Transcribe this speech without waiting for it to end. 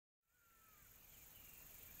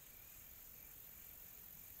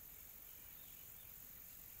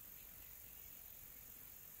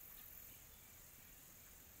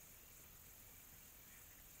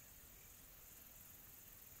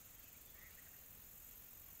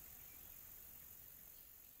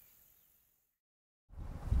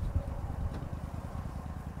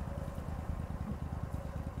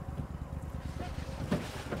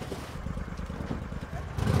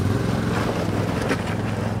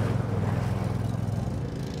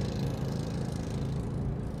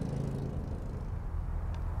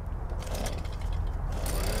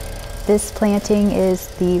This planting is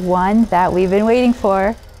the one that we've been waiting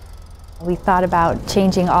for. We thought about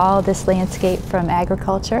changing all this landscape from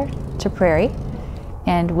agriculture to prairie.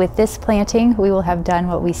 And with this planting, we will have done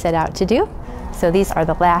what we set out to do. So these are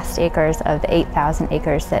the last acres of the 8,000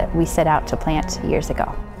 acres that we set out to plant years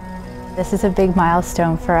ago. This is a big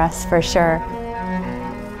milestone for us, for sure.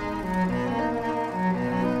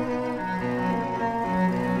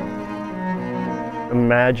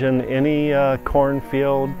 Imagine any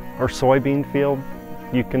cornfield or soybean field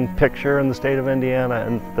you can picture in the state of Indiana,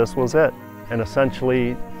 and this was it. And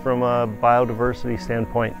essentially, from a biodiversity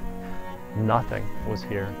standpoint, nothing was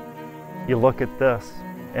here. You look at this,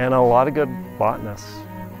 and a lot of good botanists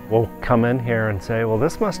will come in here and say, well,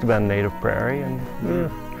 this must have been native prairie,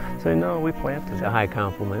 and say, no, we planted it. It's a high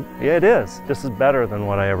compliment. Yeah, it is. This is better than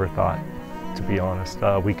what I ever thought, to be honest,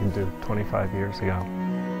 we could do 25 years ago.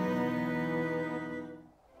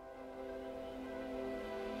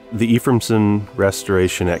 The Ephraimson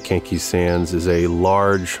restoration at Kankakee Sands is a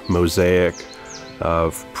large mosaic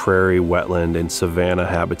of prairie, wetland, and savanna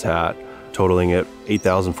habitat, totaling at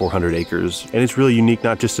 8,400 acres. And it's really unique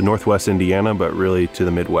not just to Northwest Indiana, but really to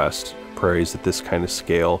the Midwest. Prairies at this kind of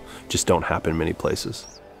scale just don't happen many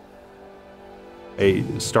places. I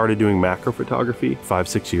started doing macro photography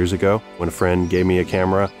 5-6 years ago when a friend gave me a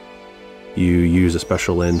camera. You use a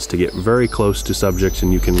special lens to get very close to subjects,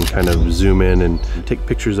 and you can kind of zoom in and take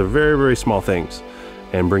pictures of very, very small things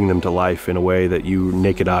and bring them to life in a way that you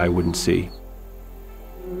naked eye wouldn't see.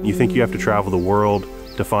 You think you have to travel the world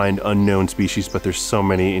to find unknown species, but there's so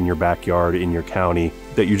many in your backyard, in your county,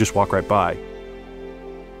 that you just walk right by.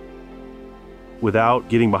 Without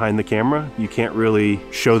getting behind the camera, you can't really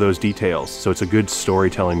show those details, so it's a good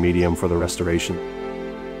storytelling medium for the restoration.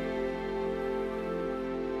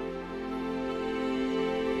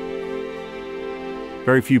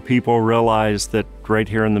 Very few people realize that right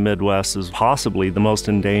here in the Midwest is possibly the most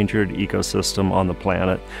endangered ecosystem on the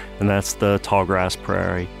planet, and that's the tallgrass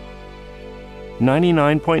prairie.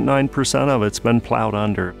 99.9% of it's been plowed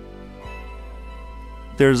under.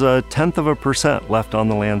 There's 0.1% left on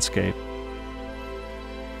the landscape.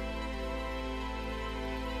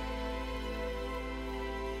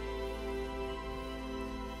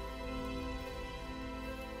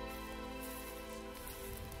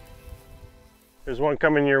 There's one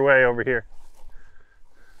coming your way over here.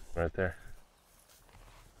 Right there.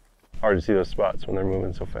 Hard to see those spots when they're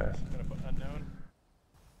moving so fast.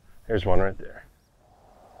 There's one right there.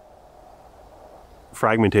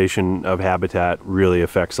 Fragmentation of habitat really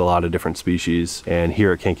affects a lot of different species. And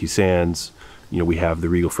here at Kankakee Sands, we have the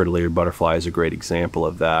regal fritillated butterfly is a great example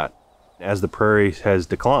of that. As the prairie has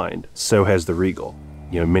declined, so has the regal.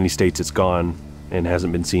 In many states it's gone and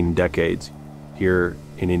hasn't been seen in decades. Here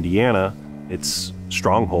in Indiana, its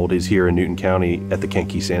stronghold is here in Newton County at the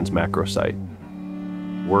Kankakee Sands macro site.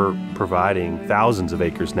 We're providing thousands of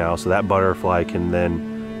acres now, so that butterfly can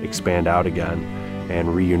then expand out again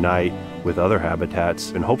and reunite with other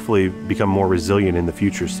habitats and hopefully become more resilient in the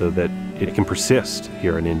future so that it can persist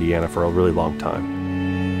here in Indiana for a really long time.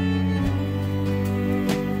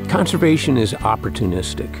 Conservation is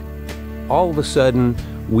opportunistic. All of a sudden,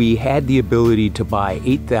 we had the ability to buy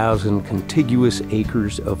 8,000 contiguous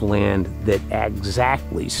acres of land that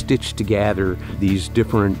exactly stitched together these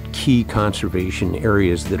different key conservation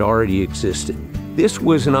areas that already existed. This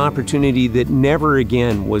was an opportunity that never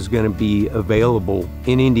again was going to be available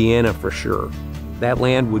in Indiana for sure. That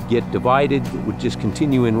land would get divided, it would just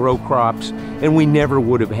continue in row crops, and we never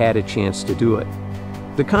would have had a chance to do it.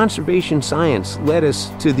 The conservation science led us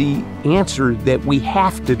to the answer that we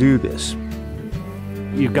have to do this.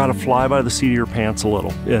 You've got to fly by the seat of your pants a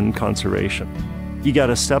little in conservation. You got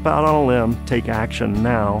to step out on a limb, take action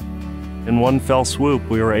now. In one fell swoop,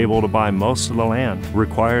 we were able to buy most of the land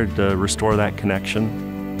required to restore that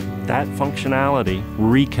connection. That functionality,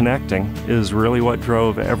 reconnecting, is really what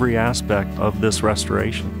drove every aspect of this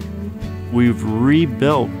restoration. We've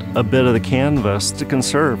rebuilt a bit of the canvas to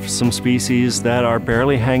conserve some species that are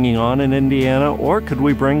barely hanging on in Indiana, or could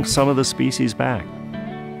we bring some of the species back?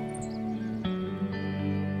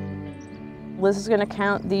 Liz is going to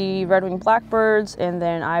count the red-winged blackbirds, and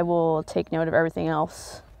then I will take note of everything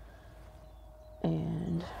else.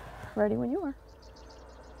 And ready when you are.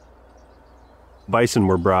 Bison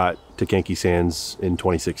were brought to Kankakee Sands in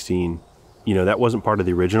 2016. That wasn't part of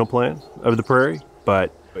the original plan of the prairie,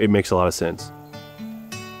 but it makes a lot of sense.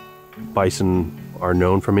 Bison are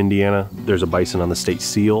known from Indiana. There's a bison on the state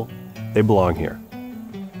seal. They belong here.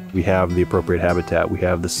 We have the appropriate habitat. We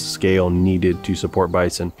have the scale needed to support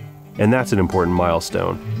bison. And that's an important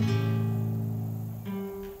milestone.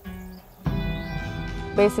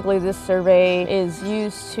 Basically, this survey is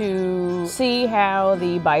used to see how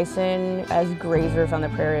the bison as grazers on the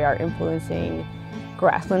prairie are influencing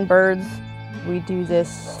grassland birds. We do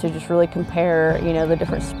this to just really compare, the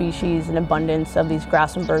different species and abundance of these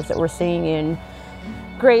grassland birds that we're seeing in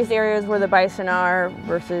grazed areas where the bison are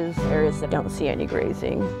versus areas that don't see any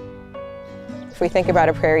grazing. If we think about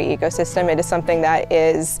a prairie ecosystem, it is something that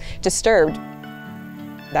is disturbed.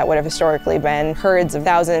 That would have historically been herds of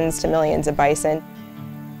thousands to millions of bison.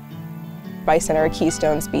 Bison are a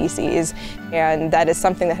keystone species, and that is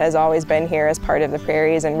something that has always been here as part of the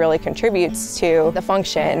prairies and really contributes to the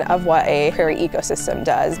function of what a prairie ecosystem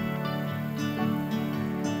does.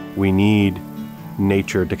 We need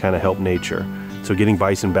nature to kind of help nature. So getting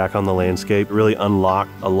bison back on the landscape really unlocked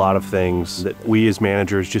a lot of things that we as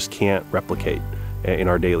managers just can't replicate in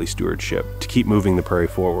our daily stewardship to keep moving the prairie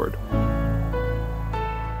forward.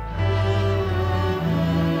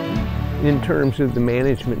 In terms of the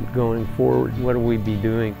management going forward, what will we be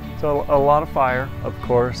doing? So a lot of fire, of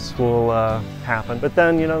course, will happen. But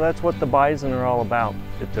then, that's what the bison are all about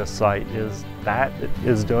at this site,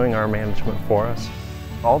 is doing our management for us.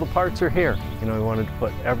 All the parts are here. We wanted to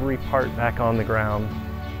put every part back on the ground.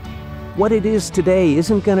 What it is today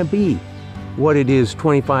isn't going to be what it is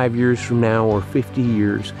 25 years from now or 50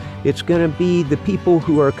 years. It's going to be the people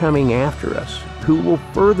who are coming after us who will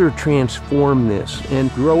further transform this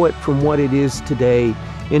and grow it from what it is today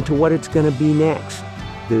into what it's going to be next.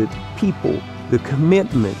 The people, the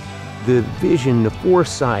commitment, the vision, the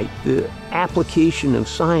foresight, the application of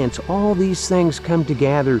science, all these things come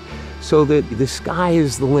together so that the sky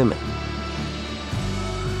is the limit.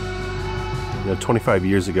 25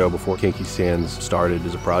 years ago, before Kankakee Sands started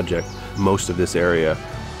as a project, most of this area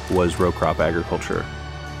was row crop agriculture.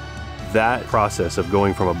 That process of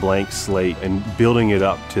going from a blank slate and building it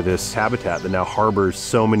up to this habitat that now harbors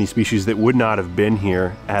so many species that would not have been here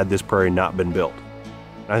had this prairie not been built.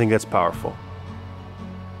 I think that's powerful,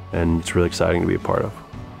 and it's really exciting to be a part of.